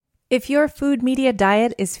If your food media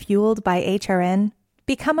diet is fueled by HRN,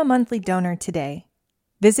 become a monthly donor today.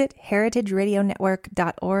 Visit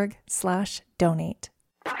heritageradionetwork.org/donate.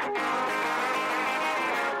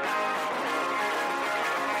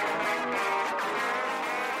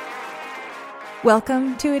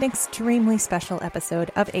 Welcome to an extremely special episode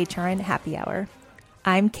of HRN Happy Hour.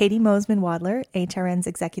 I'm Katie Mosman-Wadler, HRN's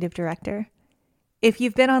Executive Director. If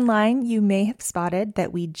you've been online, you may have spotted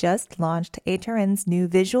that we just launched HRN's new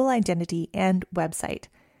visual identity and website.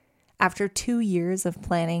 After 2 years of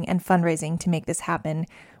planning and fundraising to make this happen,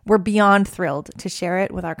 we're beyond thrilled to share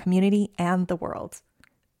it with our community and the world.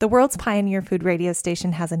 The world's pioneer food radio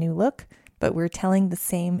station has a new look, but we're telling the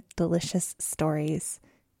same delicious stories.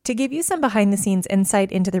 To give you some behind-the-scenes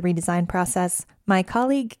insight into the redesign process, my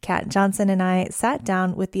colleague Kat Johnson and I sat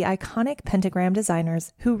down with the iconic pentagram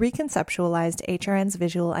designers who reconceptualized HRN's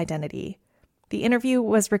visual identity. The interview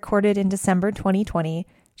was recorded in December 2020,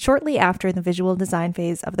 shortly after the visual design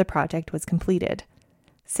phase of the project was completed.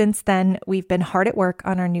 Since then, we've been hard at work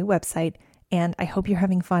on our new website, and I hope you're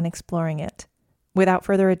having fun exploring it. Without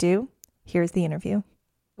further ado, here's the interview.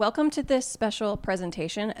 Welcome to this special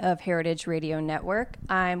presentation of Heritage Radio Network.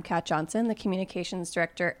 I'm Kat Johnson, the Communications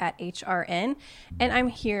Director at HRN, and I'm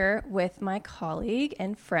here with my colleague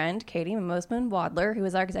and friend, Katie Mosman-Wadler, who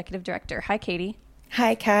is our Executive Director. Hi, Katie.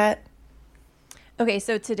 Hi, Kat. Okay,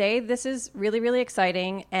 so today this is really, really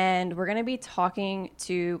exciting, and we're going to be talking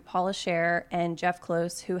to Paula Scher and Jeff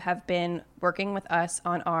Close, who have been working with us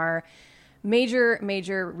on our major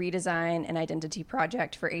redesign and identity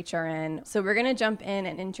project for HRN. So we're going to jump in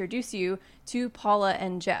and introduce you to Paula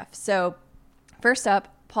and Jeff. So first up,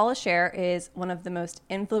 Paula Scher is one of the most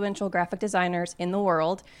influential graphic designers in the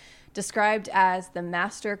world. Described as the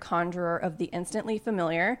master conjurer of the instantly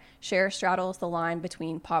familiar, Scher straddles the line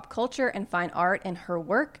between pop culture and fine art in her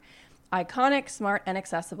work. Iconic, smart, and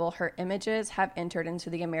accessible, her images have entered into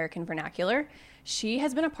the American vernacular. She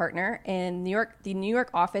has been a partner in the New York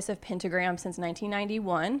office of Pentagram since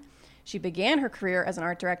 1991. She began her career as an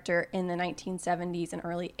art director in the 1970s and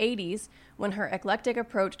early 80s when her eclectic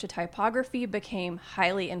approach to typography became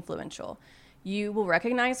highly influential. You will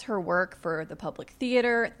recognize her work for the Public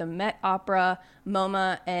Theater, the Met Opera,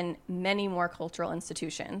 MoMA, and many more cultural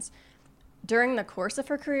institutions. During the course of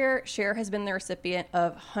her career, Scher has been the recipient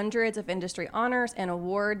of hundreds of industry honors and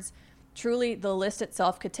awards. Truly, the list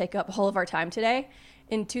itself could take up all of our time today.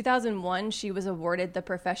 In 2001, she was awarded the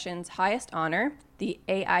profession's highest honor, the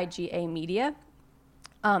AIGA Media.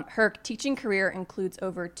 Her teaching career includes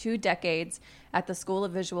over 2 decades at the School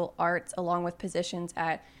of Visual Arts, along with positions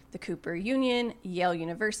at the Cooper Union, Yale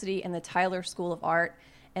University, and the Tyler School of Art.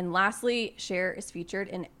 And lastly, Scher is featured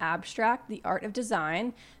in Abstract, The Art of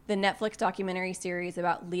Design, the Netflix documentary series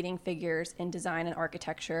about leading figures in design and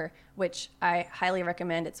architecture, which I highly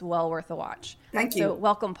recommend. It's well worth a watch. Thank you. So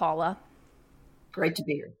welcome, Paula. Great to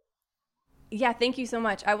be here. Yeah, thank you so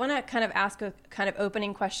much. I want to kind of ask a kind of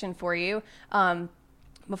opening question for you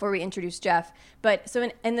before we introduce Jeff. But so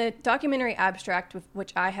in the documentary Abstract,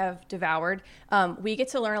 which I have devoured, we get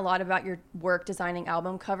to learn a lot about your work designing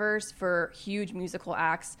album covers for huge musical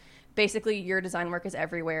acts. Basically, your design work is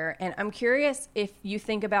everywhere. And I'm curious if you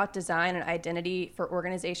think about design and identity for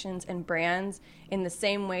organizations and brands in the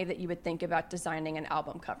same way that you would think about designing an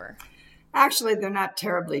album cover. Actually, they're not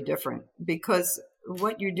terribly different because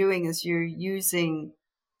what you're doing is you're using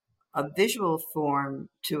a visual form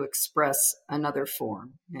to express another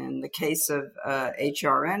form. In the case of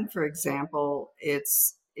HRN, for example,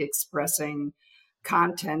 it's expressing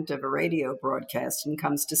content of a radio broadcast and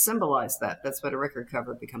comes to symbolize that. That's what a record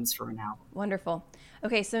cover becomes for an album. Wonderful.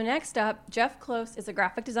 Okay, so next up, Jeff Close is a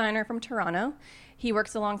graphic designer from Toronto. He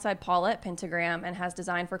works alongside Paula at Pentagram and has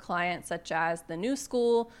designed for clients such as the New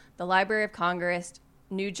School, the Library of Congress,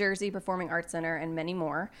 New Jersey Performing Arts Center, and many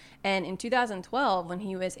more. And in 2012, when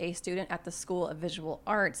he was a student at the School of Visual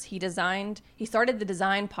Arts, he started the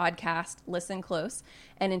design podcast Listen Close.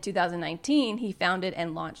 And in 2019, he founded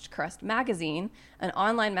and launched Crust Magazine, an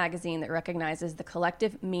online magazine that recognizes the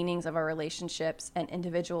collective meanings of our relationships and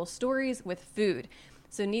individual stories with food.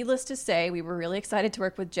 So needless to say, we were really excited to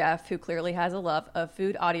work with Jeff, who clearly has a love of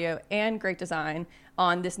food, audio, and great design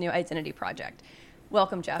on this new identity project.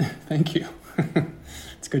 Welcome, Jeff. Thank you.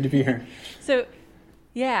 It's good to be here. So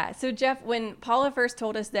Jeff, when Paula first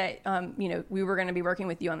told us that we were going to be working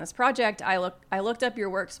with you on this project, I looked up your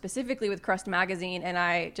work specifically with Crust Magazine, and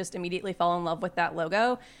I just immediately fell in love with that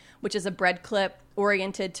logo, which is a bread clip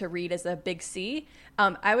oriented to read as a big C.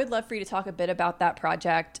 I would love for you to talk a bit about that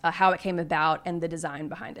project, how it came about, and the design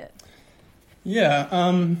behind it.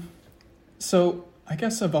 Yeah. So I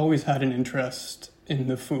guess I've always had an interest in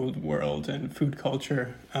the food world and food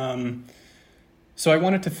culture. So I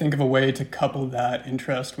wanted to think of a way to couple that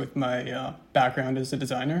interest with my background as a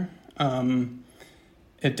designer.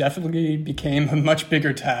 It definitely became a much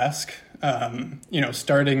bigger task. Basically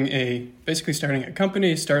starting a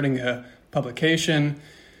company, starting a publication.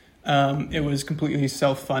 It was completely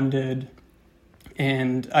self-funded,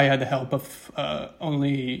 and I had the help of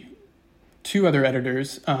only 2 other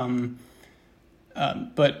editors.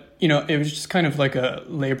 But it was just kind of like a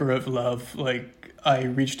labor of love. Like, I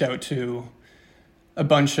reached out to a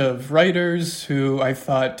bunch of writers who I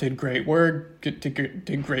thought did great work,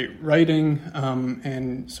 did great writing,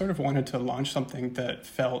 and sort of wanted to launch something that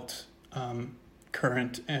felt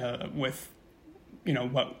current with,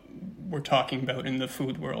 what we're talking about in the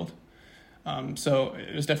food world. So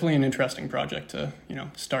it was definitely an interesting project to,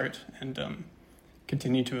 start and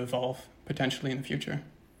continue to evolve potentially in the future.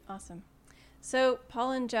 Awesome. So,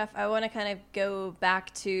 Paul and Jeff, I want to kind of go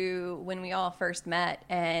back to when we all first met,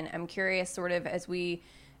 and I'm curious, sort of, as we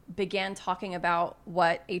began talking about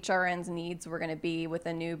what HRN's needs were going to be with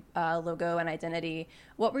a new logo and identity,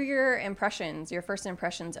 what were your first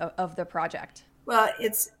impressions of the project? Well,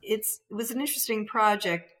 it was an interesting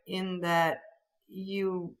project in that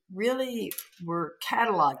you really were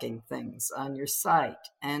cataloging things on your site,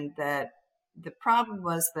 and that the problem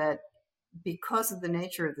was that because of the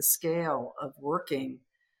nature of the scale of working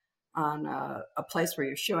on a place where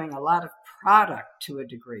you're showing a lot of product to a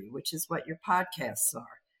degree, which is what your podcasts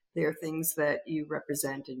are. They're things that you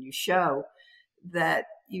represent and you show, that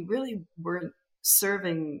you really weren't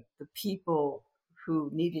serving the people who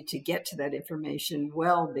needed to get to that information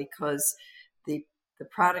well, because the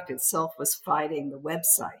product itself was fighting the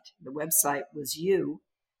website. The website was you,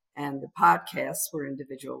 and the podcasts were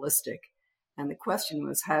individualistic. And the question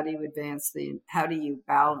was, how do you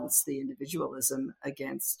balance the individualism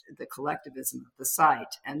against the collectivism of the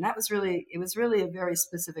site? And it was really a very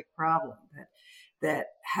specific problem that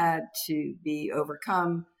had to be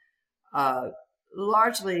overcome,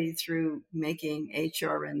 largely through making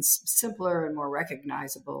HRNs simpler and more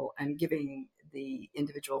recognizable, and giving the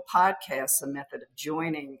individual podcasts a method of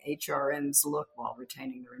joining HRN's look while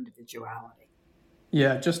retaining their individuality.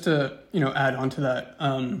 Yeah, just to, add on to that,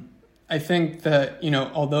 I think that,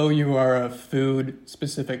 although you are a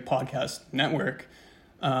food-specific podcast network,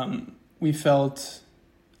 we felt,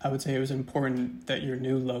 I would say it was important that your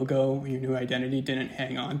new logo, your new identity didn't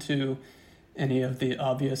hang on to any of the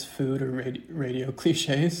obvious food or radio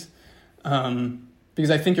cliches.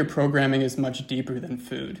 Because I think your programming is much deeper than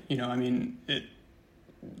food.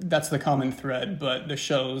 That's the common thread, but the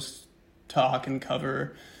shows talk and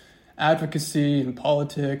cover advocacy and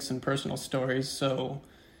politics and personal stories. So,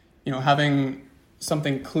 having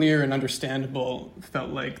something clear and understandable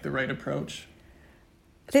felt like the right approach.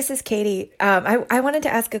 This is Katie. I wanted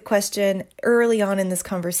to ask a question early on in this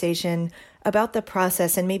conversation about the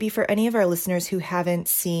process, and maybe for any of our listeners who haven't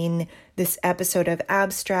seen this episode of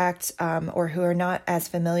Abstract or who are not as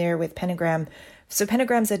familiar with Pentagram. So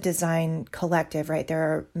Pentagram's a design collective, right? There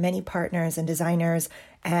are many partners and designers,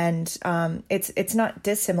 and it's not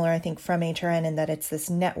dissimilar, I think, from HRN in that it's this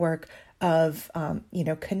network of,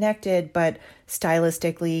 connected but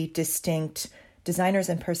stylistically distinct designers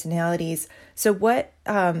and personalities. So what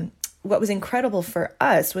was incredible for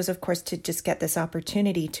us was, of course, to just get this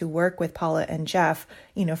opportunity to work with Paula and Jeff.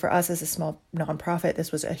 For us as a small nonprofit,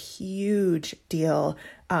 this was a huge deal.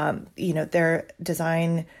 Their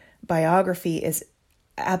design biography is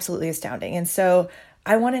absolutely astounding. And so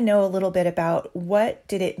I want to know a little bit about what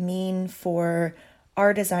did it mean for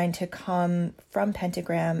our design to come from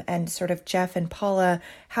Pentagram, and sort of Jeff and Paula,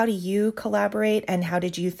 how do you collaborate, and how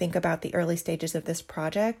did you think about the early stages of this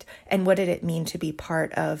project, and what did it mean to be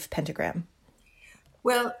part of Pentagram?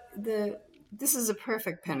 Well, this is a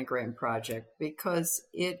perfect Pentagram project because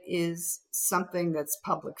it is something that's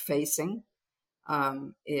public facing.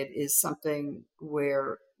 It is something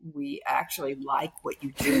where we actually like what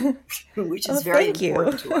you do, which is very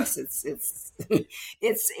important to us. It's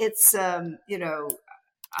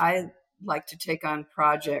I like to take on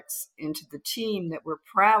projects into the team that we're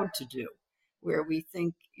proud to do, where we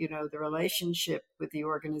think, the relationship with the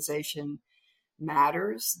organization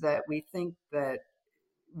matters, that we think that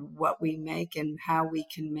what we make and how we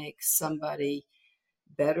can make somebody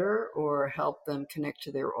better or help them connect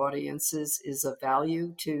to their audiences is of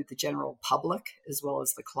value to the general public as well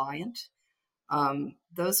as the client.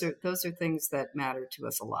 Those are things that matter to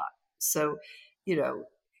us a lot. So,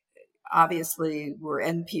 obviously we're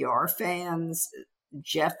NPR fans.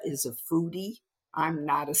 Jeff is a foodie. I'm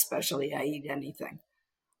not especially. I eat anything.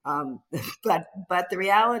 Um, but the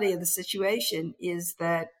reality of the situation is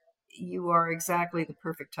that you are exactly the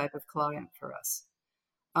perfect type of client for us,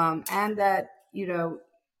 and that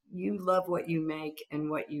you love what you make and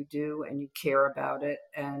what you do, and you care about it,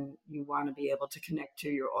 and you want to be able to connect to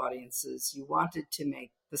your audiences. You wanted to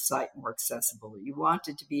make the site more accessible. You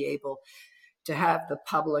wanted to be able to have the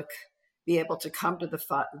public be able to come to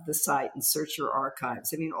the site and search your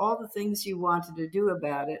archives. I mean, all the things you wanted to do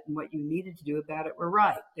about it and what you needed to do about it were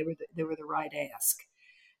right. They were the right ask.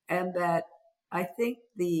 And that I think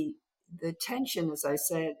the tension, as I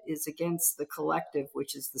said, is against the collective,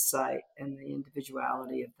 which is the site, and the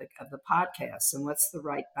individuality of the podcast. And what's the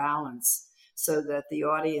right balance so that the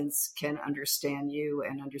audience can understand you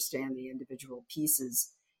and understand the individual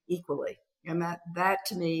pieces equally? And that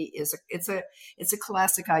to me is it's a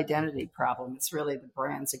classic identity problem. It's really the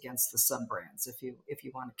brands against the sub brands, if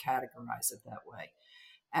you want to categorize it that way.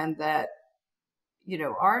 And that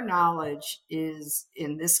our knowledge is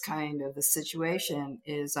in this kind of a situation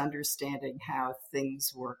is understanding how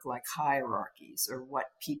things work, like hierarchies, or what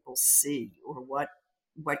people see, or what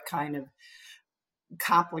kind of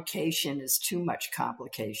complication is too much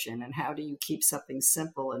complication, and how do you keep something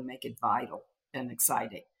simple and make it vital and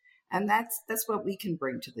exciting. And that's what we can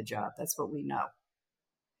bring to the job. That's what we know.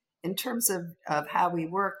 In terms of how we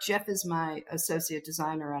work, Jeff is my associate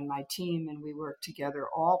designer on my team, and we work together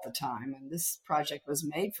all the time. And this project was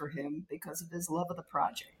made for him because of his love of the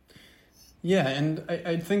project. Yeah, and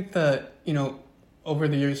I think that, over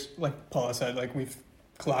the years, like Paula said, like we've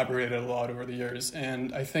collaborated a lot over the years.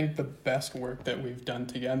 And I think the best work that we've done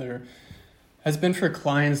together has been for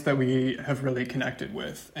clients that we have really connected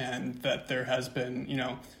with, and that there has been,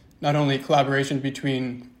 not only collaboration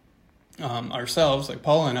between ourselves, like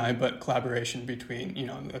Paula and I, but collaboration between,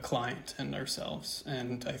 the client and ourselves.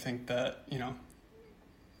 And I think that,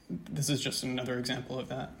 this is just another example of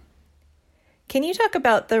that. Can you talk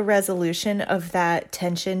about the resolution of that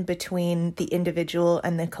tension between the individual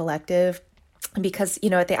and the collective? Because,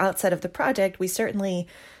 at the outset of the project, we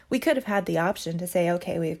could have had the option to say,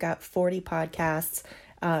 okay, we've got 40 podcasts,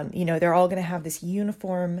 they're all going to have this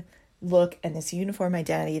uniform look and this uniform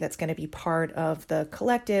identity that's going to be part of the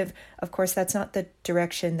collective. Of course, that's not the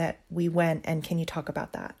direction that we went. And can you talk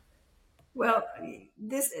about that? Well,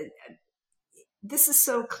 this is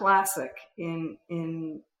so classic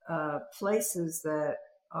in places that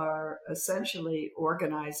are essentially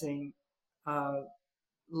organizing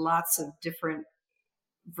lots of different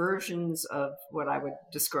versions of what I would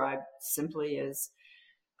describe simply as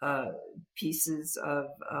pieces of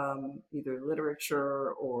either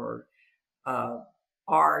literature or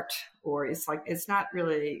art, or it's not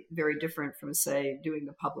really very different from, say, doing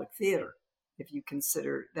the public theater, if you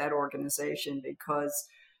consider that organization, because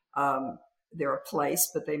they're a place,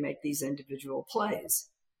 but they make these individual plays.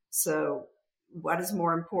 So what is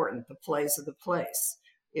more important, the plays or the place?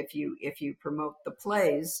 If you promote the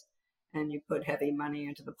plays and you put heavy money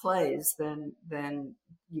into the plays, then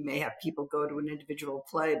you may have people go to an individual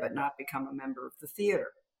play but not become a member of the theater.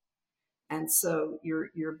 And so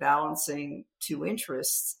you're balancing two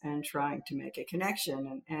interests and trying to make a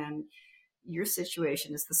connection. And your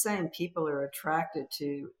situation is the same. People are attracted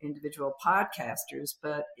to individual podcasters,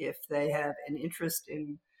 but if they have an interest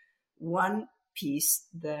in one piece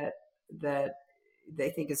that they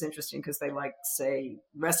think is interesting because they like, say,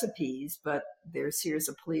 recipes, but here's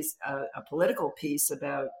a political piece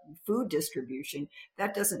about food distribution,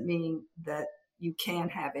 that doesn't mean that you can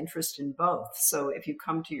have interest in both. So if you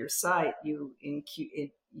come to your site, you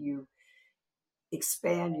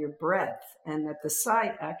expand your breadth, and that the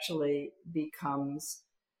site actually becomes,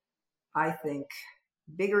 I think,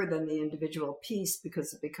 bigger than the individual piece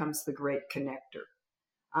because it becomes the great connector.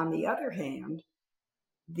 On the other hand,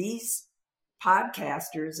 these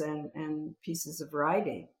podcasters and pieces of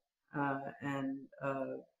writing and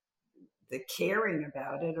the caring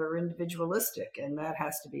about it are individualistic, and that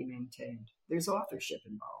has to be maintained. There's authorship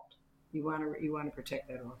involved. You want to protect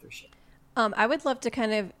that authorship. I would love to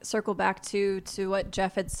kind of circle back to what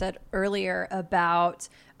Jeff had said earlier about,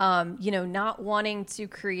 not wanting to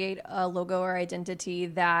create a logo or identity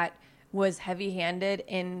that was heavy-handed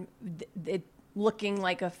in it looking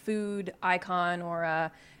like a food icon or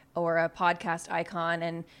a podcast icon.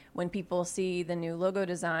 And when people see the new logo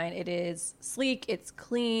design, it is sleek, it's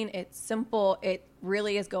clean, it's simple. It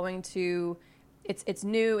really is going to, it's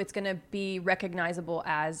new. It's going to be recognizable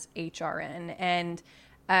as HRN. And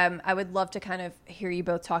I would love to kind of hear you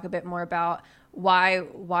both talk a bit more about why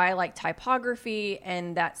like typography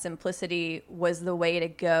and that simplicity was the way to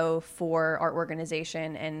go for our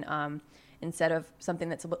organization, and instead of something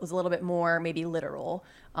that was a little bit more maybe literal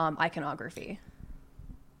iconography.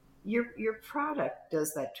 your product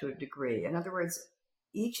does that to a degree. In other words,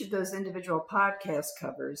 each of those individual podcast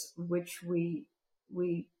covers, which we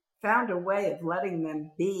found a way of letting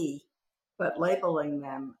them be, but labeling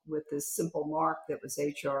them with this simple mark that was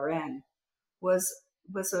HRN, was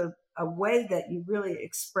a way that you really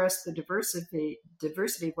express the diversity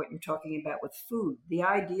of what you're talking about with food. The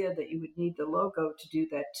idea that you would need the logo to do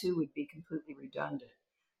that too would be completely redundant.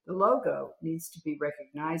 The logo needs to be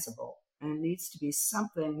recognizable and needs to be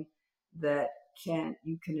something that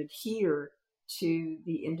you can adhere to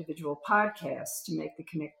the individual podcasts to make the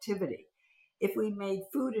connectivity. If we made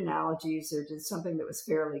food analogies or did something that was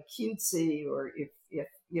fairly cutesy, or if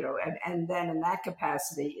and then in that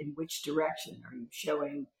capacity, in which direction are you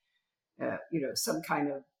showing, some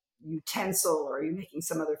kind of utensil, or are you making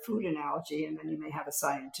some other food analogy? And then you may have a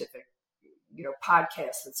scientific,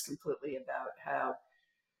 podcast that's completely about how,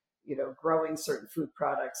 growing certain food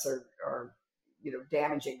products are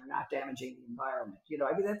damaging or not damaging the environment.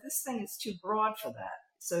 This thing is too broad for that.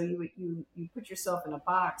 So you put yourself in a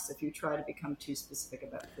box if you try to become too specific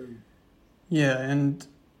about food. Yeah, and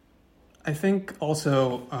I think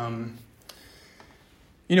also,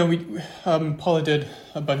 Paula did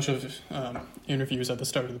a bunch of interviews at the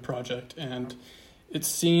start of the project, and it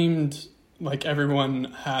seemed like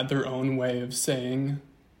everyone had their own way of saying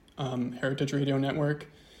Heritage Radio Network.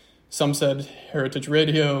 Some said Heritage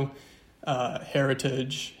Radio,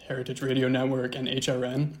 Heritage Radio Network, and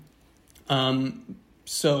HRN.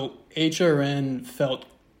 So HRN felt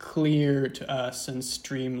clear to us and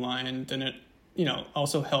streamlined, and it,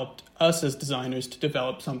 also helped us as designers to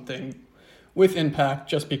develop something with impact,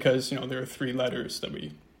 just because, there are 3 letters that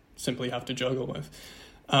we simply have to juggle with.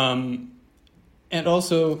 And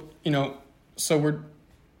also, so we're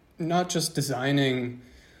not just designing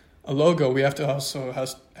a logo, we have to also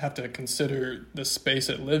have to consider the space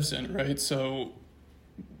it lives in, right? So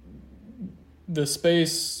the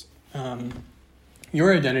space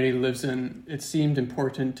your identity lives in, it seemed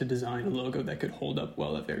important to design a logo that could hold up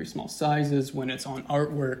well at very small sizes when it's on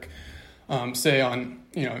artwork, say on,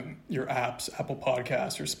 your apps, Apple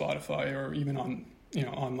Podcasts or Spotify, or even on,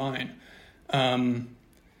 online.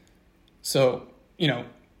 So,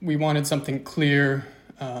 we wanted something clear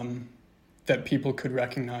that people could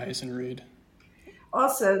recognize and read.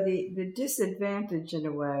 Also, the disadvantage in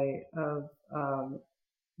a way of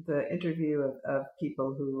the interview of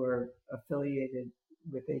people who are affiliated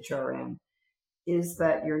with HRN is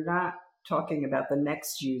that you're not talking about the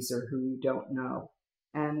next user who you don't know.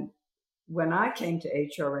 And when I came to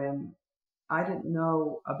HRN, I didn't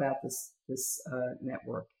know about this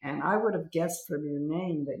network, and I would have guessed from your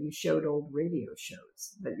name that you showed old radio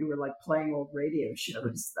shows, that you were like playing old radio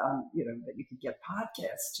shows, that you could get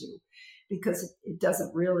podcasts to, because it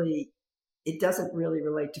doesn't really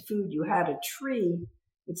relate to food. You had a tree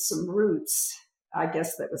with some roots, I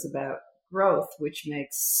guess that was about growth, which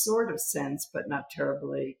makes sort of sense, but not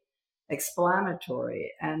terribly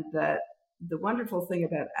explanatory. And that the wonderful thing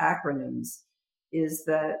about acronyms is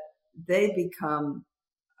that they become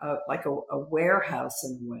like a warehouse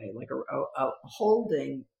in a way, like a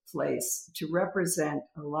holding place to represent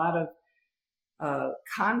a lot of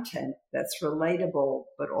content that's relatable,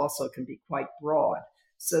 but also can be quite broad.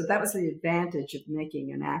 So that was the advantage of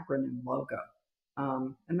making an acronym logo.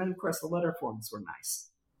 And then, of course, the letter forms were nice.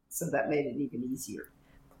 So that made it even easier.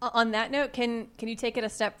 On that note, can you take it a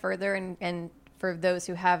step further and for those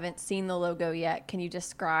who haven't seen the logo yet, can you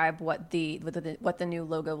describe what the new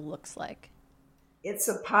logo looks like? It's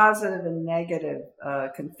a positive and negative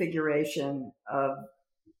configuration of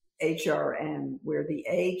HRN, where the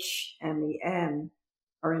H and the N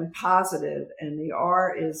are in positive, and the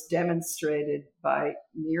R is demonstrated by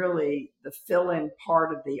merely the fill-in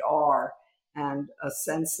part of the R and a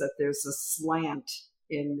sense that there's a slant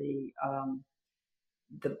in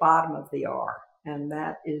the bottom of the R, and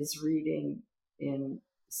that is reading in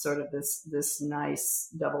sort of this nice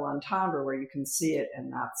double entendre where you can see it and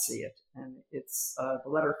not see it. And it's the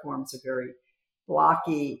letter forms are very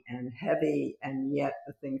blocky and heavy, and yet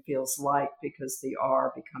the thing feels light because the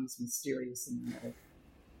R becomes mysterious in the middle.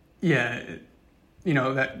 Yeah,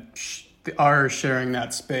 that the R sharing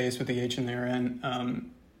that space with the H and the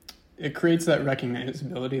N, it creates that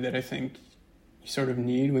recognizability that I think you sort of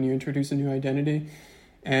need when you introduce a new identity.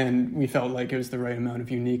 And we felt like it was the right amount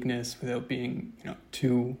of uniqueness without being,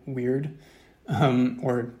 too weird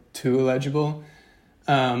or too illegible.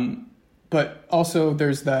 But also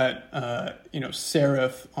there's that,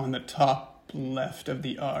 serif on the top left of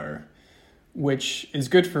the R, which is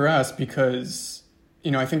good for us because,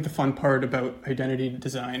 I think the fun part about identity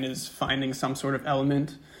design is finding some sort of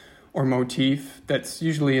element or motif that's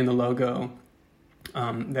usually in the logo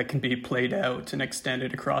that can be played out and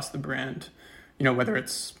extended across the brand, whether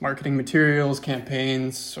it's marketing materials,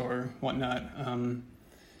 campaigns, or whatnot.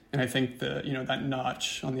 And I think that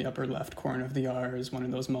notch on the upper left corner of the R is one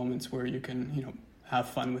of those moments where you can, have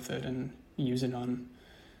fun with it and use it on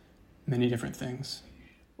many different things.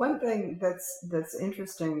 One thing that's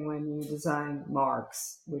interesting when you design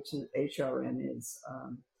marks, which HRN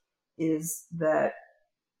is that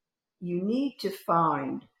you need to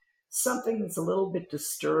find something that's a little bit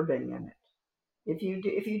disturbing in it. If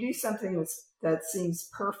you do something that seems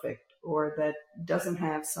perfect or that doesn't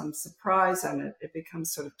have some surprise on it, it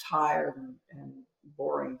becomes sort of tired and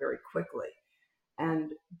boring very quickly.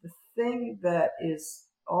 And the thing that is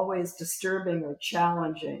always disturbing or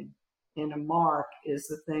challenging in a mark is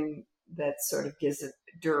the thing that sort of gives it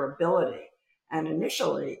durability. And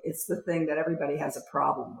initially, it's the thing that everybody has a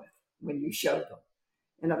problem with when you show them.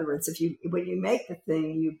 In other words, when you make the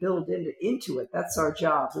thing, you build into it. That's our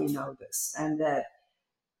job. We know this. And that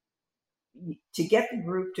to get the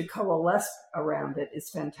group to coalesce around it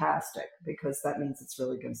is fantastic, because that means it's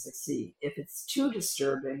really going to succeed. If it's too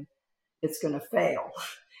disturbing, it's going to fail.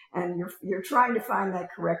 And you're trying to find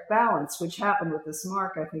that correct balance, which happened with this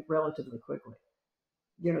mark, I think, relatively quickly.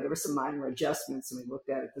 There were some minor adjustments, and we looked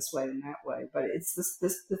at it this way and that way. But it's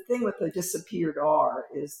the thing with the disappeared R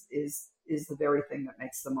is the very thing that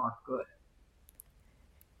makes the mark good.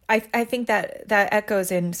 I think that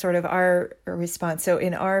echoes in sort of our response. So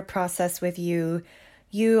in our process with you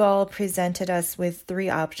all presented us with 3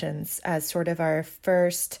 options as sort of our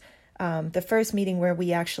first. The first meeting where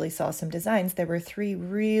we actually saw some designs, there were 3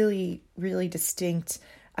 really, really distinct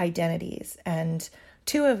identities. And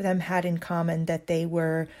 2 of them had in common that they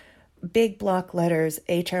were big block letters,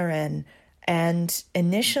 HRN. And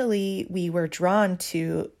initially we were drawn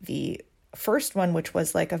to the first one, which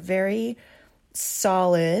was like a very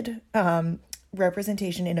solid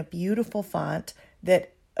representation in a beautiful font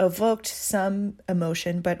that evoked some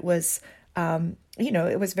emotion, but was,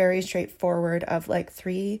 it was very straightforward of like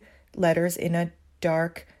 3 letters in a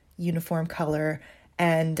dark uniform color.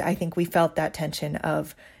 And I think we felt that tension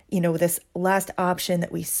of, this last option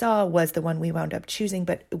that we saw was the one we wound up choosing,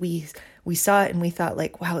 but we saw it and we thought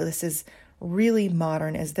like, wow, this is really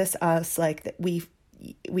modern. Is this us? Like that we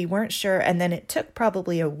weren't sure. And then it took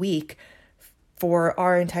probably a week for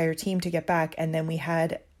our entire team to get back. And then we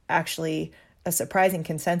had actually a surprising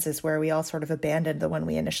consensus where we all sort of abandoned the one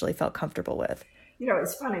we initially felt comfortable with.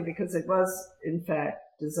 It's funny because it was, in fact,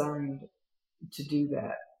 designed to do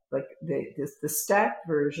that. Like the stacked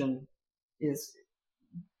version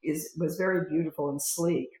was very beautiful and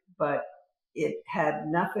sleek, but it had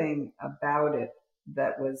nothing about it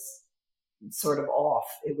that was sort of off.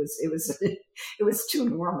 It was too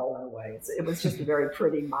normal in a way. It was just a very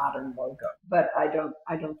pretty modern logo, but I don't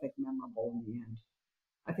think memorable in the end.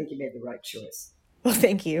 I think you made the right choice. Well,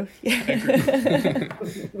 thank you.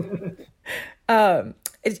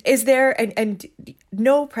 Is there, and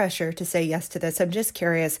no pressure to say yes to this, I'm just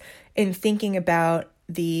curious, in thinking about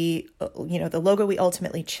the logo we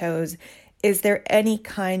ultimately chose, is there any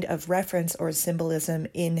kind of reference or symbolism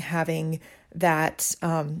in having that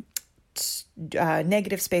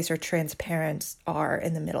negative space or transparent R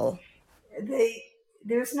in the middle?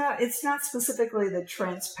 It's not specifically the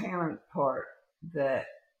transparent part that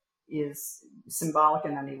is symbolic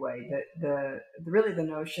in any way. Really the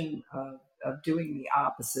notion of doing the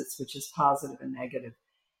opposites, which is positive and negative,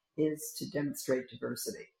 is to demonstrate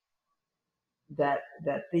diversity. That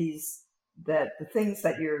the things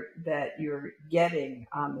that you're getting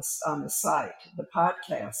on the site, the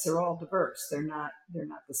podcasts, they're all diverse. They're not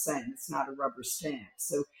the same. It's not a rubber stamp.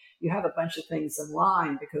 So you have a bunch of things in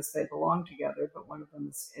line because they belong together, but one of them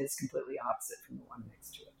is completely opposite from the one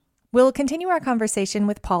next to it. We'll continue our conversation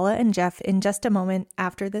with Paula and Jeff in just a moment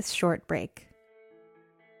after this short break.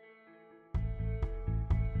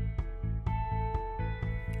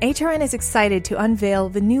 HRN is excited to unveil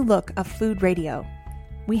the new look of Food Radio.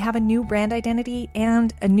 We have a new brand identity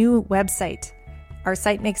and a new website. Our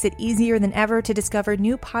site makes it easier than ever to discover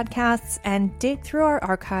new podcasts and dig through our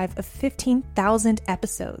archive of 15,000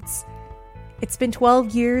 episodes. It's been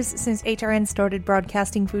 12 years since HRN started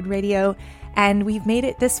broadcasting Food Radio, and we've made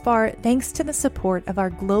it this far thanks to the support of our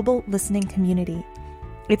global listening community.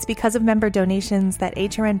 It's because of member donations that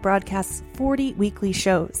HRN broadcasts 40 weekly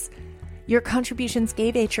shows. Your contributions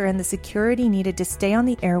gave HRN the security needed to stay on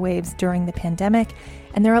the airwaves during the pandemic,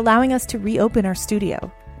 and they're allowing us to reopen our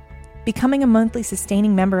studio. Becoming a monthly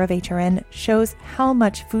sustaining member of HRN shows how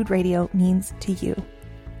much Food Radio means to you.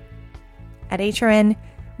 At HRN,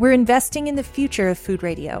 we're investing in the future of Food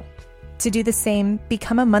Radio. To do the same,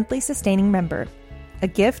 become a monthly sustaining member. A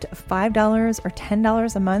gift of $5 or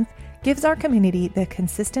 $10 a month gives our community the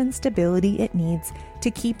consistent stability it needs to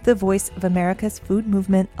keep the voice of America's food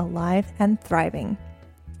movement alive and thriving.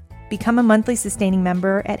 Become a monthly sustaining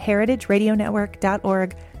member at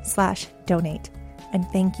heritageradionetwork.org/donate. And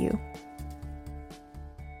thank you.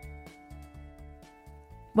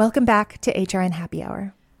 Welcome back to HRN Happy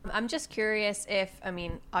Hour. I'm just curious if,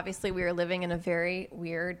 obviously we are living in a very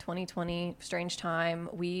weird 2020 strange time.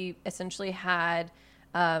 We essentially had,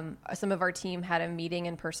 some of our team had a meeting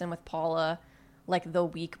in person with Paula like the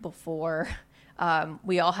week before.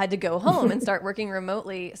 We all had to go home and start working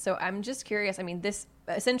remotely. So I'm just curious, this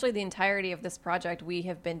essentially the entirety of this project, we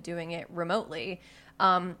have been doing it remotely.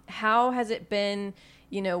 How has it been,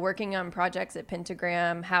 working on projects at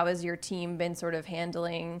Pentagram? How has your team been sort of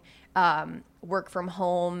handling work from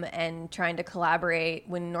home and trying to collaborate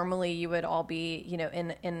when normally you would all be,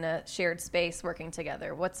 in a shared space working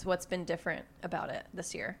together? What's been different about it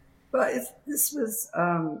this year? Well, this was,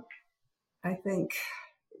 I think,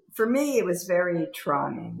 for me, it was very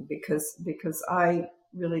trying because I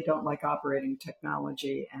really don't like operating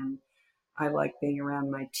technology, and I like being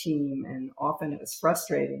around my team. And often it was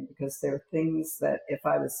frustrating because there are things that if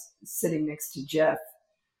I was sitting next to Jeff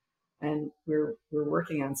and we're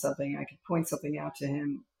working on something, I could point something out to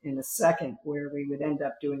him in a second, where we would end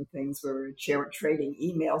up doing things where we would trading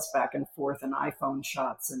emails back and forth and iPhone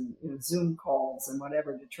shots and Zoom calls and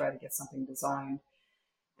whatever to try to get something designed.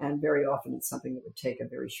 And very often it's something that would take a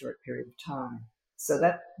very short period of time. So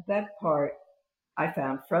that part I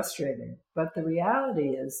found frustrating. But the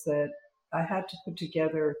reality is that I had to put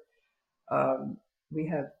together, we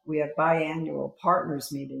have biannual partners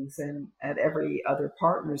meetings, and at every other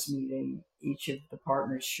partners meeting, each of the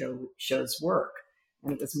partners shows work.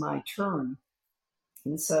 And it was my turn.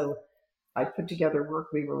 And so I put together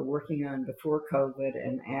work we were working on before COVID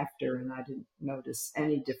and after, and I didn't notice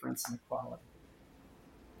any difference in the quality.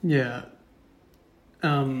 Yeah.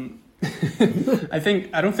 I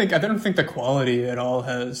don't think the quality at all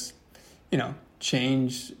has,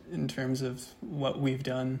 changed in terms of what we've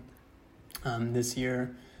done this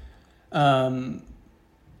year. And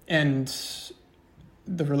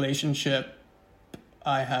the relationship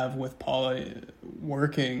I have with Paula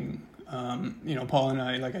working, Paula and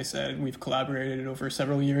I, like I said, we've collaborated over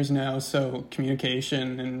several years now. So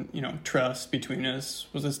communication and, trust between us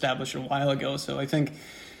was established a while ago. So I think,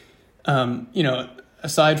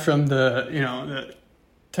 aside from the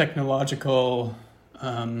technological,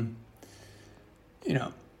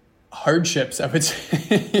 hardships, I would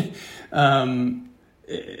say,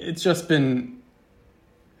 it's just been,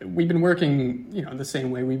 we've been working, the same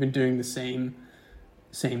way. We've been doing the same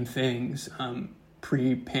things,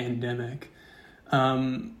 pre-pandemic.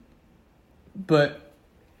 But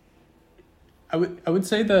I would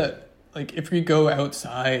say that, like, if we go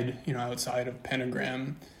outside, outside of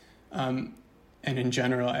Pentagram, and in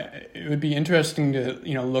general, it would be interesting to,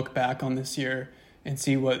 look back on this year and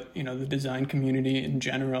see what, the design community in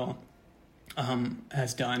general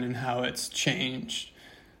has done and how it's changed.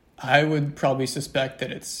 I would probably suspect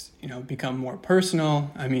that it's, become more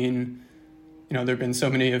personal. There have been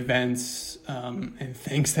so many events and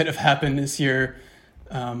things that have happened this year,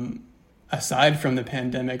 aside from the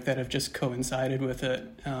pandemic, that have just coincided with it.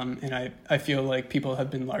 And I feel like people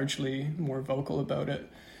have been largely more vocal about it.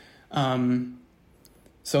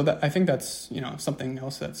 So that I think that's, something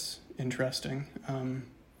else that's interesting.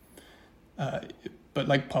 But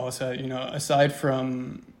like Paula said, aside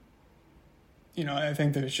from, I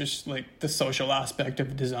think there's just like the social aspect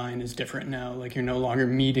of design is different now. Like, you're no longer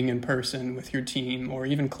meeting in person with your team or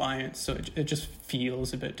even clients. So it just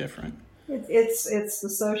feels a bit different. It's the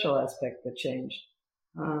social aspect that changed.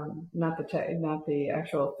 Not the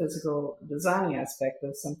actual physical designing aspect,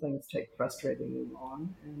 though some things take frustratingly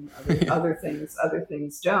long, and other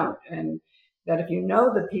things don't. And that if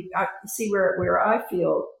the people, see where I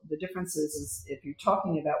feel the difference is if you're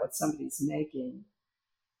talking about what somebody's making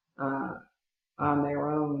on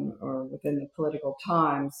their own or within the political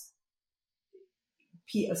times,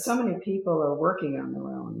 so many people are working on their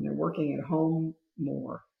own, and they're working at home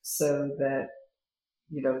more, so that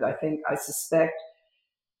I suspect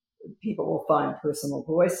people will find personal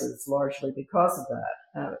voices largely because of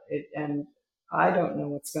that. And I don't know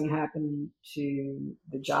what's going to happen to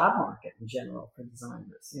the job market in general for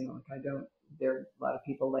designers. There are a lot of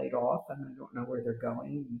people laid off, and I don't know where they're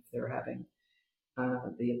going, if they're having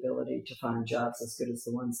the ability to find jobs as good as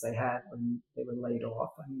the ones they had when they were laid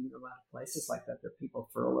off. There are a lot of places like that. There are people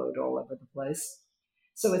furloughed all over the place.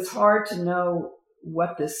 So it's hard to know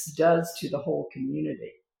what this does to the whole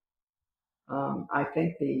community. I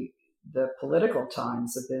think the political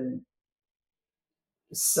times have been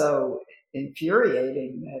so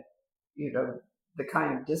infuriating that, the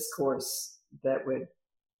kind of discourse that would,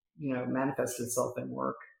 manifest itself in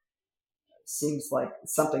work seems like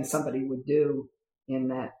something somebody would do in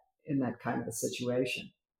that kind of a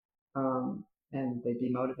situation. And they'd be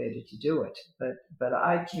motivated to do it. But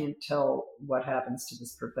I can't tell what happens to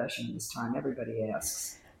this profession this time. Everybody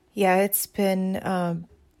asks. Yeah, it's been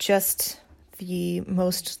just the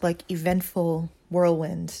most like eventful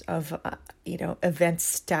whirlwind of events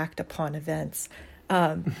stacked upon events.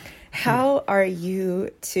 How are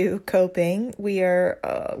you two coping? We are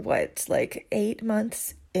 8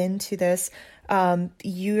 months into this.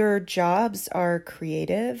 Your jobs are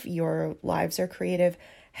creative, your lives are creative.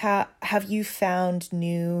 Have you found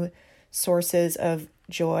new sources of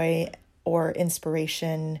joy or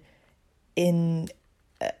inspiration in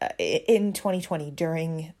 2020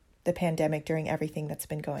 during the pandemic, during everything that's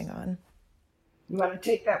been going on? You want to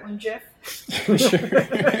take that one, Jeff? Sure.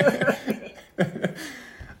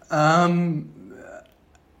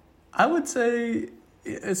 I would say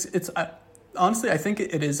it's honestly, I think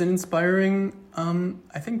it is inspiring.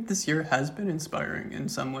 I think this year has been inspiring in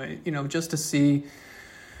some way, just to see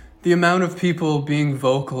the amount of people being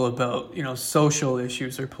vocal about, social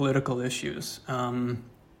issues or political issues.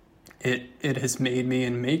 It has made me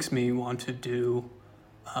and makes me want to do,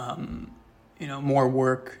 more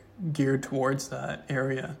work geared towards that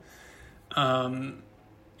area.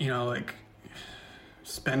 Like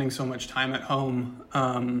spending so much time at home,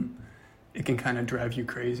 it can kind of drive you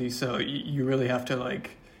crazy. So you really have to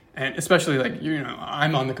and especially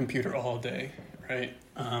I'm on the computer all day, right?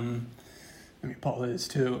 Paula is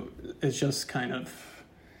too. It's just kind of,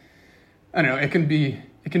 I don't know. It can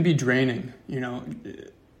be draining. You're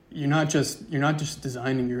not just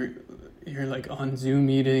designing. You're like on Zoom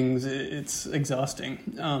meetings. It's exhausting.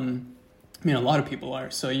 A lot of people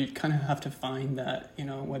are. So you kind of have to find that,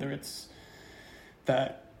 whether it's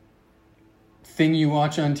that thing you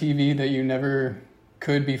watch on TV that you never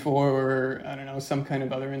could before, or I don't know, some kind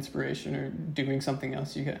of other inspiration, or doing something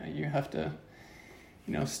else. You have to,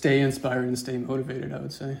 stay inspired and stay motivated, I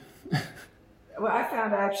would say. Well, I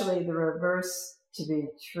found actually the reverse to be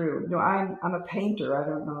true. I'm a painter. I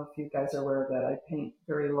don't know if you guys are aware of that. I paint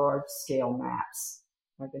very large scale maps.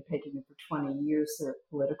 I've been painting them for 20 years. They're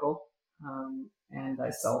political, and I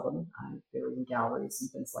sell them. They're in galleries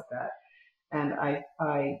and things like that. And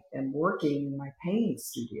I am working in my painting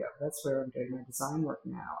studio. That's where I'm doing my design work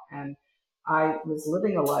now. And I was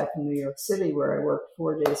living a life in New York City where I worked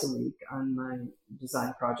 4 days a week on my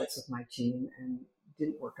design projects with my team and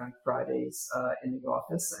didn't work on Fridays in the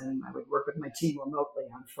office. And I would work with my team remotely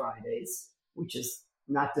on Fridays, which is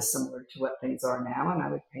not dissimilar to what things are now. And I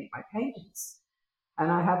would paint my paintings.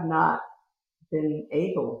 And I have not been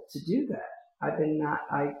able to do that. I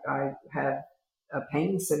have a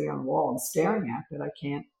painting sitting on the wall and staring at that I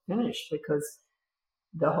can't finish because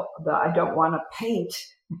I don't want to paint.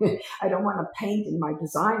 I don't want to paint in my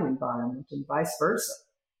design environment and vice versa.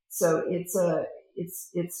 So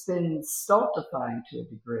it's been stultifying to a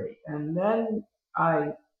degree. And then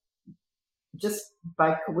I just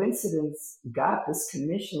by coincidence got this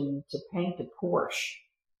commission to paint a Porsche,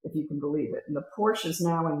 if you can believe it. And the Porsche is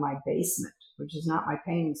now in my basement, which is not my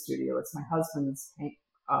painting studio. It's my husband's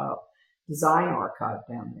design archive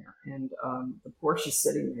down there. And the Porsche is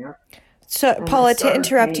sitting there. So, Paula, to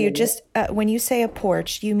interrupt you, just when you say a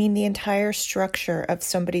porch, you mean the entire structure of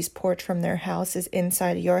somebody's porch from their house is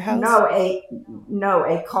inside of your house? No,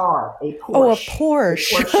 a car, a Porsche. Oh, a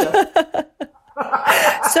Porsche.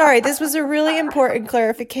 Sorry, this was a really important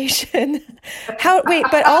clarification.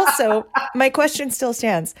 But also, my question still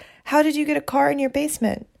stands. How did you get a car in your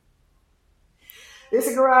basement? There's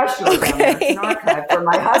a garage door down there. It's an archive for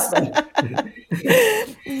my husband.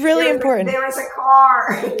 Really important. There is a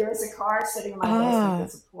car. There is a car sitting in my basement.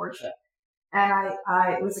 It's a Porsche. And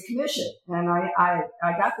it was a commission. And I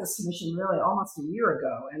got this commission really almost a year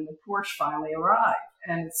ago. And the Porsche finally arrived.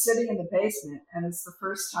 And it's sitting in the basement. And it's the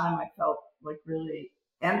first time I felt like really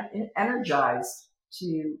energized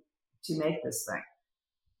to make this thing.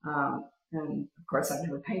 And of course, I've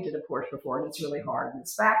never painted a Porsche before. And it's really hard and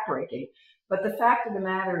it's backbreaking. But the fact of the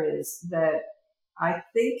matter is that I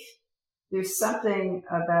think there's something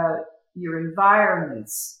about your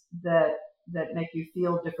environments that make you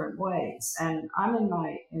feel different ways. And I'm in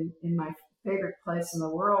my favorite place in the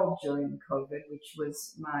world during COVID, which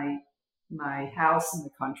was my house in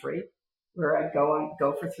the country, where I'd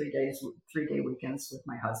go for 3-day weekends with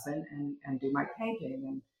my husband and do my painting.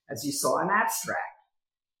 And as you saw, I'm abstract.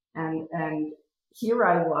 And here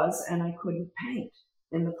I was, and I couldn't paint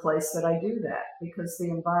in the place that I do that, because the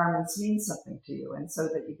environments mean something to you. And so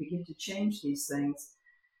that you begin to change these things,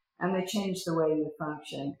 and they change the way you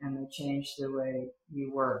function, and they change the way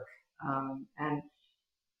you work. And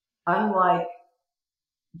unlike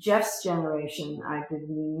Jeff's generation, I did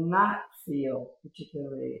not feel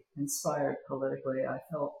particularly inspired politically. I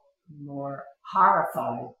felt more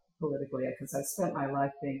horrified politically because I spent my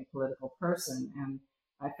life being a political person, and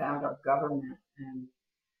I found our government and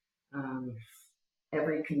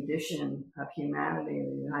every condition of humanity in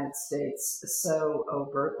the United States so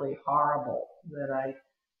overtly horrible that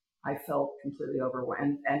I felt completely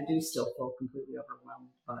overwhelmed and do still feel completely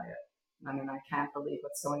overwhelmed by it. I mean, I can't believe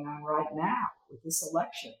what's going on right now with this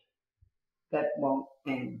election that won't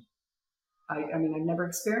end. I mean, I've never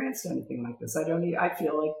experienced anything like this. I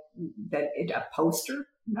feel like a poster?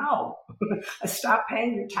 No. Stop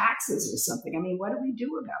paying your taxes or something. I mean, what do we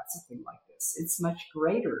do about something like this? It's much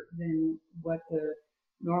greater than what the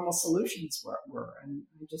normal solutions were. And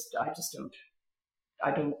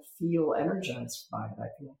I don't feel energized by it. I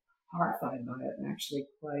feel horrified by it and actually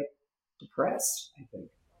quite depressed, I think.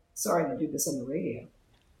 Sorry to do this on the radio.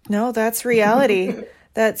 No, that's reality.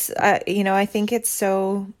 That's, I think it's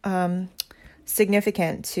so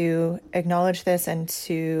significant to acknowledge this and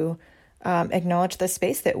to acknowledge the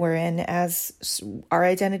space that we're in as our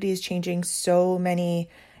identity is changing. So many,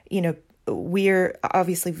 we're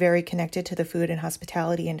obviously very connected to the food and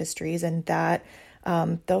hospitality industries, and that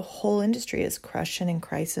the whole industry is crushed and in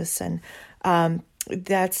crisis. And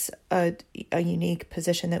that's a unique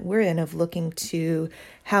position that we're in, of looking to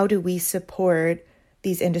how do we support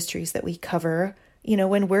these industries that we cover.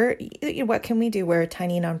 When what can we do? We're a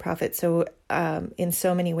tiny nonprofit. So in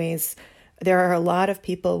so many ways, there are a lot of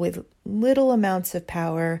people with little amounts of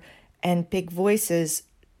power and big voices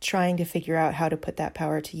trying to figure out how to put that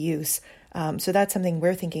power to use. So that's something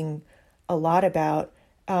we're thinking a lot about.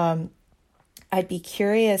 I'd be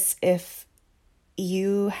curious if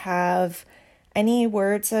you have any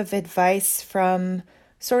words of advice from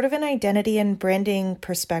sort of an identity and branding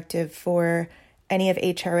perspective for any of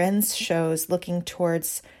HRN's shows looking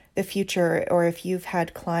towards the future, or if you've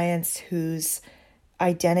had clients whose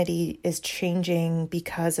identity is changing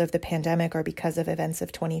because of the pandemic or because of events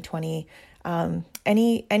of 2020.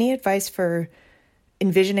 Any advice for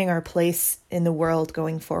envisioning our place in the world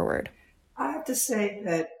going forward? I have to say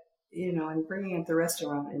that, in bringing up the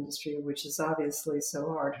restaurant industry, which is obviously so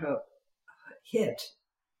hard hit,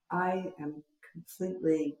 I am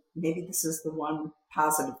completely, maybe this is the one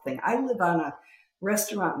positive thing. I live on a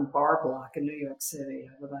restaurant and bar block in New York City.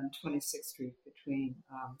 I live on 26th Street between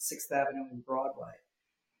 6th Avenue and Broadway.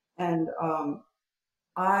 And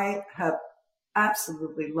I have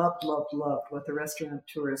absolutely loved what the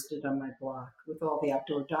restaurateurs did on my block, with all the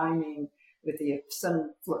outdoor dining, with the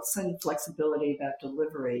some flexibility about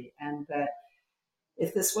delivery. And that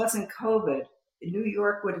if this wasn't COVID, New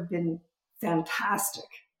York would have been fantastic.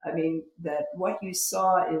 I mean, that what you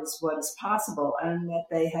saw is what is possible, and that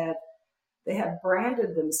they have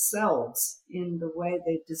branded themselves in the way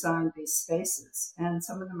they designed these spaces. And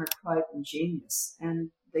some of them are quite ingenious, and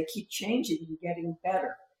they keep changing and getting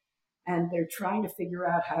better. And they're trying to figure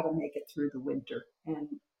out how to make it through the winter. And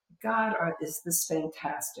God, is this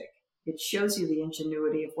fantastic. It shows you the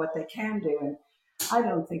ingenuity of what they can do. And I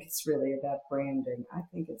don't think it's really about branding. I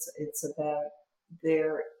think it's about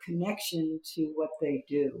their connection to what they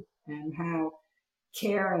do and how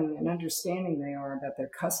caring and understanding they are about their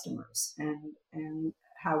customers, and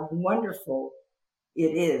how wonderful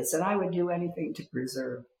it is. And I would do anything to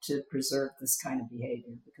preserve this kind of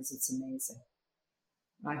behavior, because it's amazing.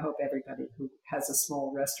 I hope everybody who has a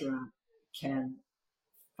small restaurant can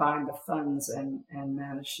find the funds and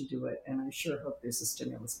manage to do it. And I sure hope there's a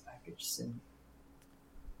stimulus package soon.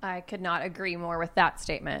 I could not agree more with that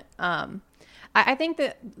statement. I think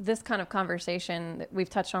that this kind of conversation, we've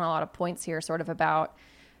touched on a lot of points here, sort of about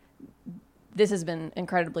this has been an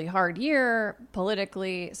incredibly hard year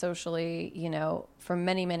politically, socially, from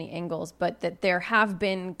many, many angles, but that there have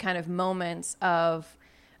been kind of moments of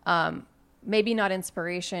maybe not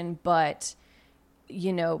inspiration, but,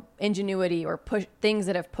 ingenuity or push things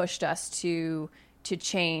that have pushed us to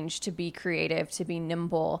change, to be creative, to be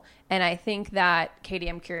nimble. And I think that, Katie,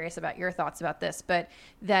 I'm curious about your thoughts about this, but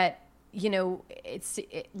that,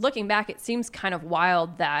 looking back, it seems kind of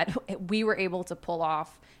wild that we were able to pull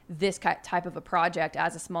off this type of a project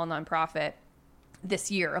as a small nonprofit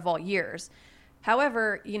this year of all years.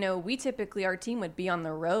 However, we typically, our team would be on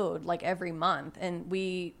the road like every month, and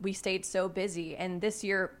we stayed so busy. And this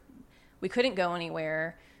year we couldn't go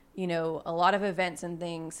anywhere. A lot of events and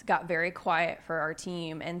things got very quiet for our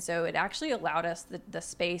team. And so it actually allowed us the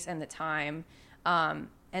space and the time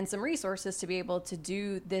and some resources to be able to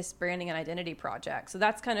do this branding and identity project. So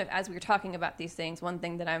that's kind of, as we were talking about these things, one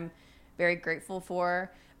thing that I'm very grateful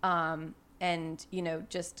for. And, you know,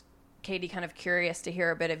 just Katie, kind of curious to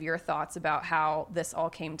hear a bit of your thoughts about how this all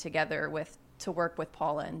came together to work with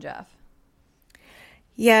Paula and Jeff.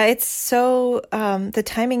 Yeah, it's so, the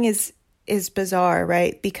timing is bizarre,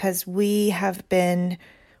 right? Because we have been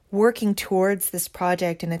working towards this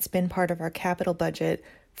project and it's been part of our capital budget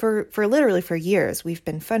for literally for years. We've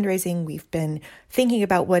been fundraising, we've been thinking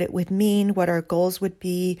about what it would mean, what our goals would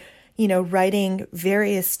be, you know, writing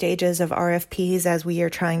various stages of RFPs as we are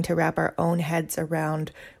trying to wrap our own heads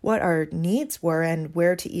around what our needs were and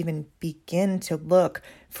where to even begin to look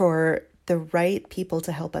for the right people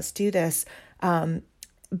to help us do this.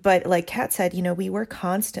 But like Kat said, you know, we were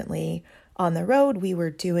constantly on the road. We were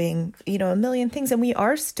doing, you know, a million things, and we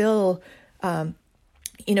are still,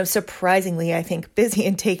 you know, surprisingly, I think, busy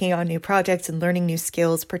in taking on new projects and learning new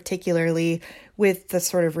skills, particularly with the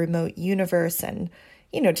sort of remote universe and,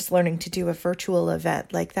 you know, just learning to do a virtual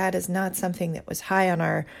event. Like that is not something that was high on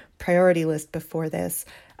our priority list before this.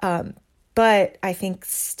 But I think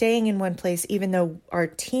staying in one place, even though our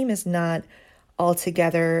team is not all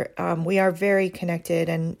together, we are very connected.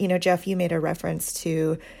 And, you know, Jeff, you made a reference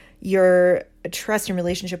to your trust and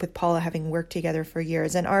relationship with Paula having worked together for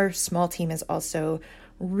years. And our small team is also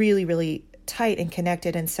really, really tight and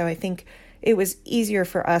connected. And so I think it was easier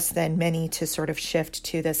for us than many to sort of shift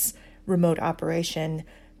to this remote operation.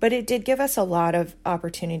 But it did give us a lot of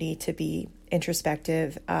opportunity to be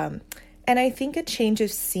introspective. And I think a change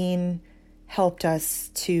of scene helped us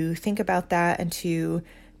to think about that and to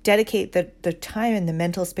dedicate the time and the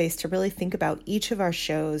mental space to really think about each of our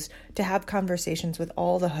shows, to have conversations with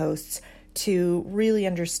all the hosts, to really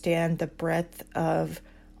understand the breadth of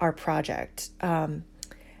our project.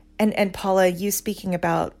 And Paula, you speaking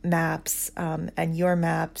about maps and your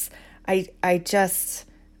maps, I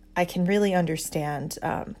can really understand,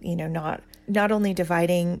 you know, not only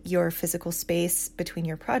dividing your physical space between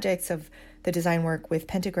your projects of the design work with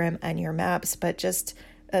Pentagram and your maps, but just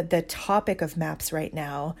the topic of maps right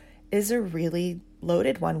now is a really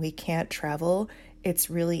loaded one. We can't travel. It's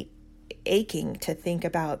really aching to think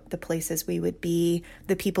about the places we would be,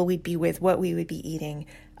 the people we'd be with, what we would be eating.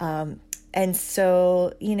 And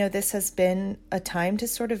so, you know, this has been a time to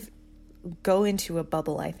sort of go into a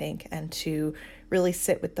bubble, I think, and to really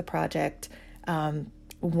sit with the project.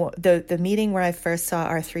 The meeting where I first saw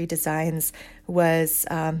our 3 designs was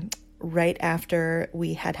right after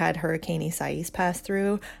we had Hurricane Isaias pass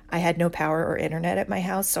through. I had no power or internet at my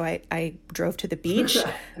house, so I drove to the beach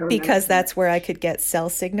because that's where I could get cell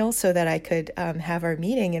signal so that I could have our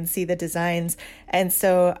meeting and see the designs. And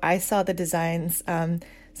so I saw the designs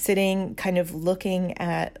sitting kind of looking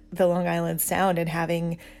at the Long Island Sound and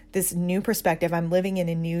having this new perspective. I'm living in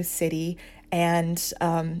a new city and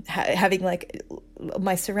having like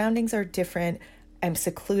my surroundings are different. I'm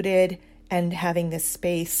secluded and having this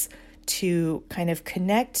space to kind of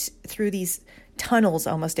connect through these tunnels,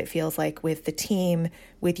 almost it feels like, with the team,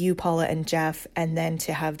 with you, Paula and Jeff, and then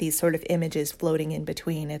to have these sort of images floating in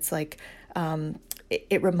between. It's like,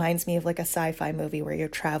 it reminds me of like a sci-fi movie where you're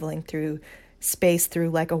traveling through space through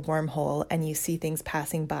like a wormhole and you see things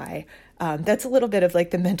passing by. That's a little bit of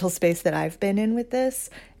like the mental space that I've been in with this.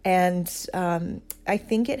 And I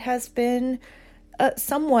think it has been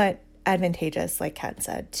somewhat advantageous, like Kat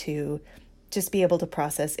said, to just be able to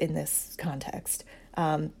process in this context.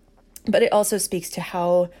 But it also speaks to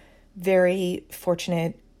how very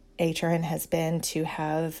fortunate HRN has been to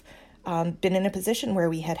have been in a position where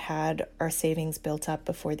we had our savings built up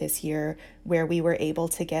before this year, where we were able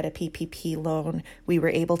to get a PPP loan, we were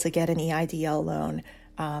able to get an EIDL loan.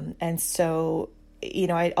 And so, you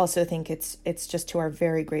know, I also think it's just to our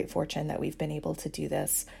very great fortune that we've been able to do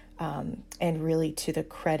this, and really to the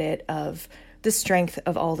credit of the strength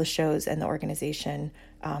of all the shows and the organization.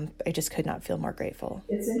 I just could not feel more grateful.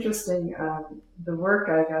 It's interesting. The work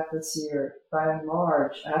I got this year, by and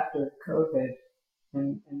large, after COVID,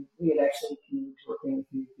 and we had actually continued working with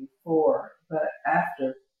you before, but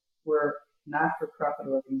after, were not-for-profit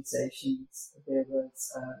organizations. There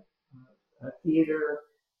was a theater,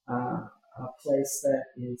 a place that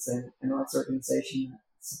is an arts organization that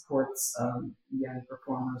supports young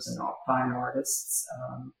performers and all fine artists,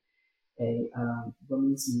 a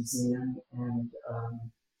women's museum, and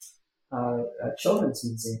a children's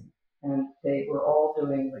museum. And they were all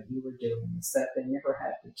doing what you were doing, is that they never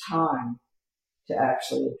had the time to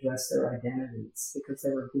actually address their identities because they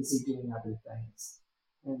were busy doing other things.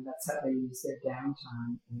 And that's how they used their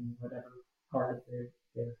downtime in whatever part of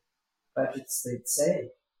their budgets they'd save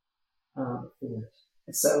for it.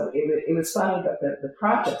 So it was funny, but the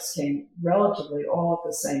projects came relatively all at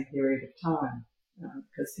the same period of time,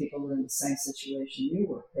 because people were in the same situation you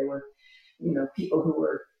were. They were, people who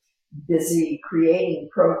were busy creating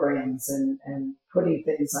programs and putting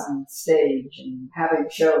things on stage and having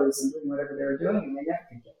shows and doing whatever they were doing, and they never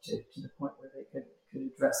could get to the point where they could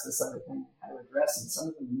address this other thing how to address it. Some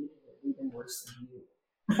of them needed it even worse than you,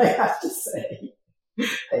 I have to say.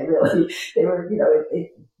 They were,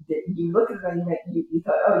 you look at them and you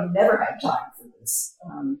thought, oh, you never had time for this.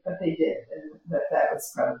 But they did, and that was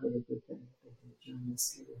probably a good thing that they did during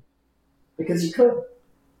this period. Because you could.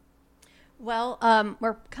 Well,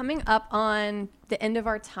 we're coming up on the end of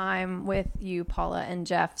our time with you, Paula and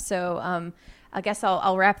Jeff. So I guess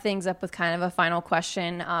I'll wrap things up with kind of a final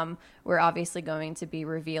question. We're obviously going to be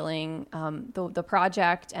revealing the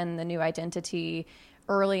project and the new identity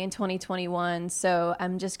early in 2021. So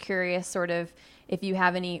I'm just curious sort of if you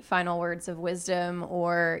have any final words of wisdom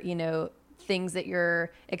or, things that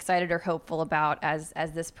you're excited or hopeful about as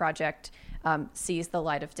this project sees the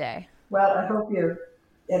light of day. Well, I hope you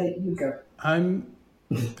go.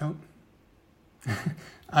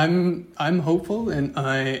 I'm hopeful, and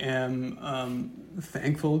I am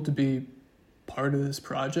thankful to be part of this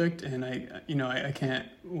project, and I can't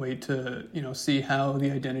wait to see how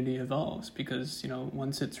the identity evolves, because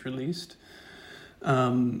once it's released,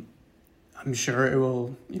 I'm sure it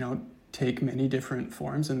will take many different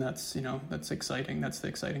forms, and that's exciting. That's the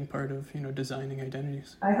exciting part of designing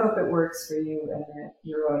identities. I hope it works for you and that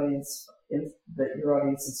your audiences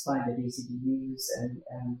find it easy to use and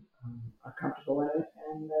are comfortable in it,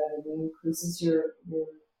 and that it increases your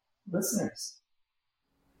listeners.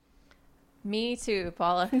 Me too,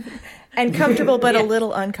 Paula. And comfortable, but a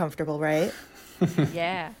little uncomfortable, right?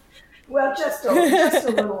 Yeah. Well, just a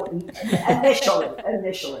little initially.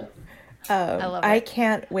 I love it. I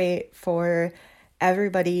can't wait for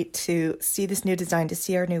everybody to see this new design, to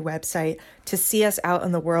see our new website, to see us out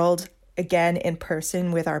in the world again in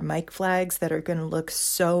person with our mic flags that are going to look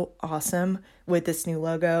so awesome with this new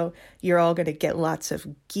logo. You're all going to get lots of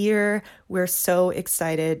gear. We're so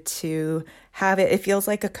excited to have it. It feels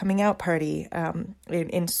like a coming out party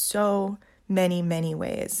in so many, many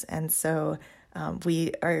ways. And so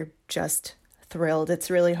we are just thrilled.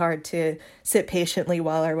 It's really hard to sit patiently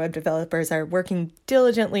while our web developers are working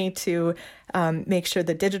diligently to make sure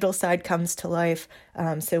the digital side comes to life.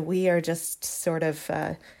 So we are just sort of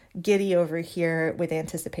giddy over here with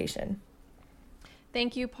anticipation.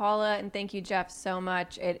 Thank you, Paula, and thank you, Jeff, so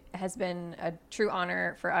much. It has been a true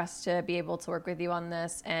honor for us to be able to work with you on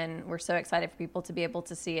this, and we're so excited for people to be able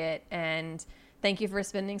to see it. And thank you for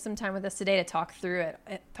spending some time with us today to talk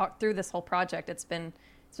through this whole project. It's been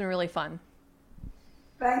really fun.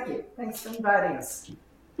 Thank you. Thanks for inviting us.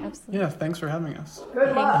 Absolutely. Yeah, thanks for having us.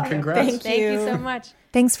 Good luck. Congrats. Thank you so much.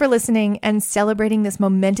 Thanks for listening and celebrating this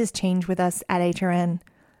momentous change with us at HRN.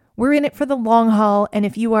 We're in it for the long haul, and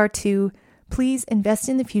if you are too, please invest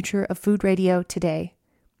in the future of food radio today.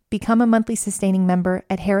 Become a monthly sustaining member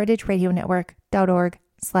at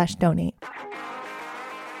heritageradionetwork.org/donate.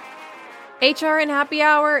 HRN Happy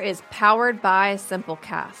Hour is powered by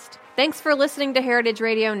Simplecast. Thanks for listening to Heritage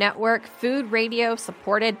Radio Network, food radio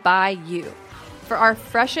supported by you. For our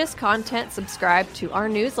freshest content, subscribe to our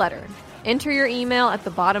newsletter. Enter your email at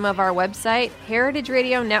the bottom of our website,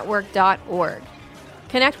 heritageradionetwork.org.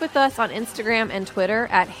 Connect with us on Instagram and Twitter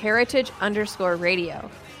at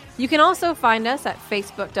heritage_radio. You can also find us at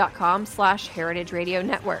facebook.com/Heritage Radio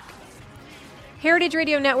Network. Heritage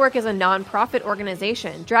Radio Network is a nonprofit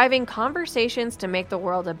organization driving conversations to make the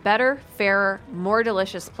world a better, fairer, more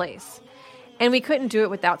delicious place. And we couldn't do it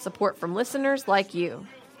without support from listeners like you.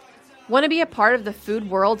 Want to be a part of the food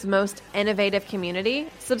world's most innovative community?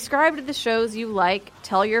 Subscribe to the shows you like,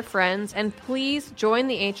 tell your friends, and please join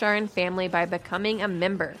the HRN family by becoming a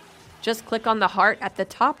member. Just click on the heart at the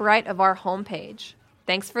top right of our homepage.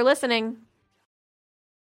 Thanks for listening.